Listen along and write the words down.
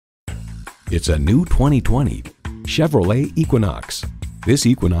It's a new 2020 Chevrolet Equinox. This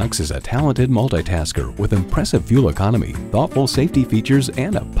Equinox is a talented multitasker with impressive fuel economy, thoughtful safety features,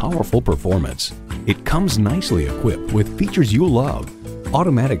 and a powerful performance. It comes nicely equipped with features you love: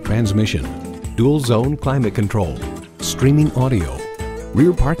 automatic transmission, dual zone climate control, streaming audio,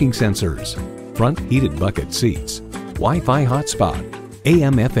 rear parking sensors, front heated bucket seats, Wi-Fi hotspot,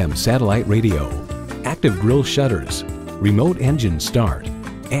 AM/FM satellite radio, active grille shutters, remote engine start,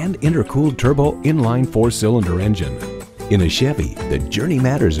 and intercooled turbo inline 4-cylinder engine. In a Chevy, the journey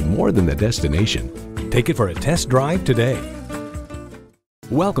matters more than the destination. Take it for a test drive today.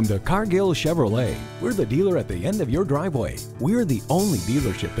 Welcome to Cargill Chevrolet. We're the dealer at the end of your driveway. We're the only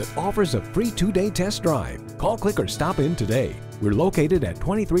dealership that offers a free 2-day test drive. Call, click, or stop in today. We're located at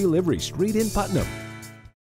 23 Livery Street in Putnam.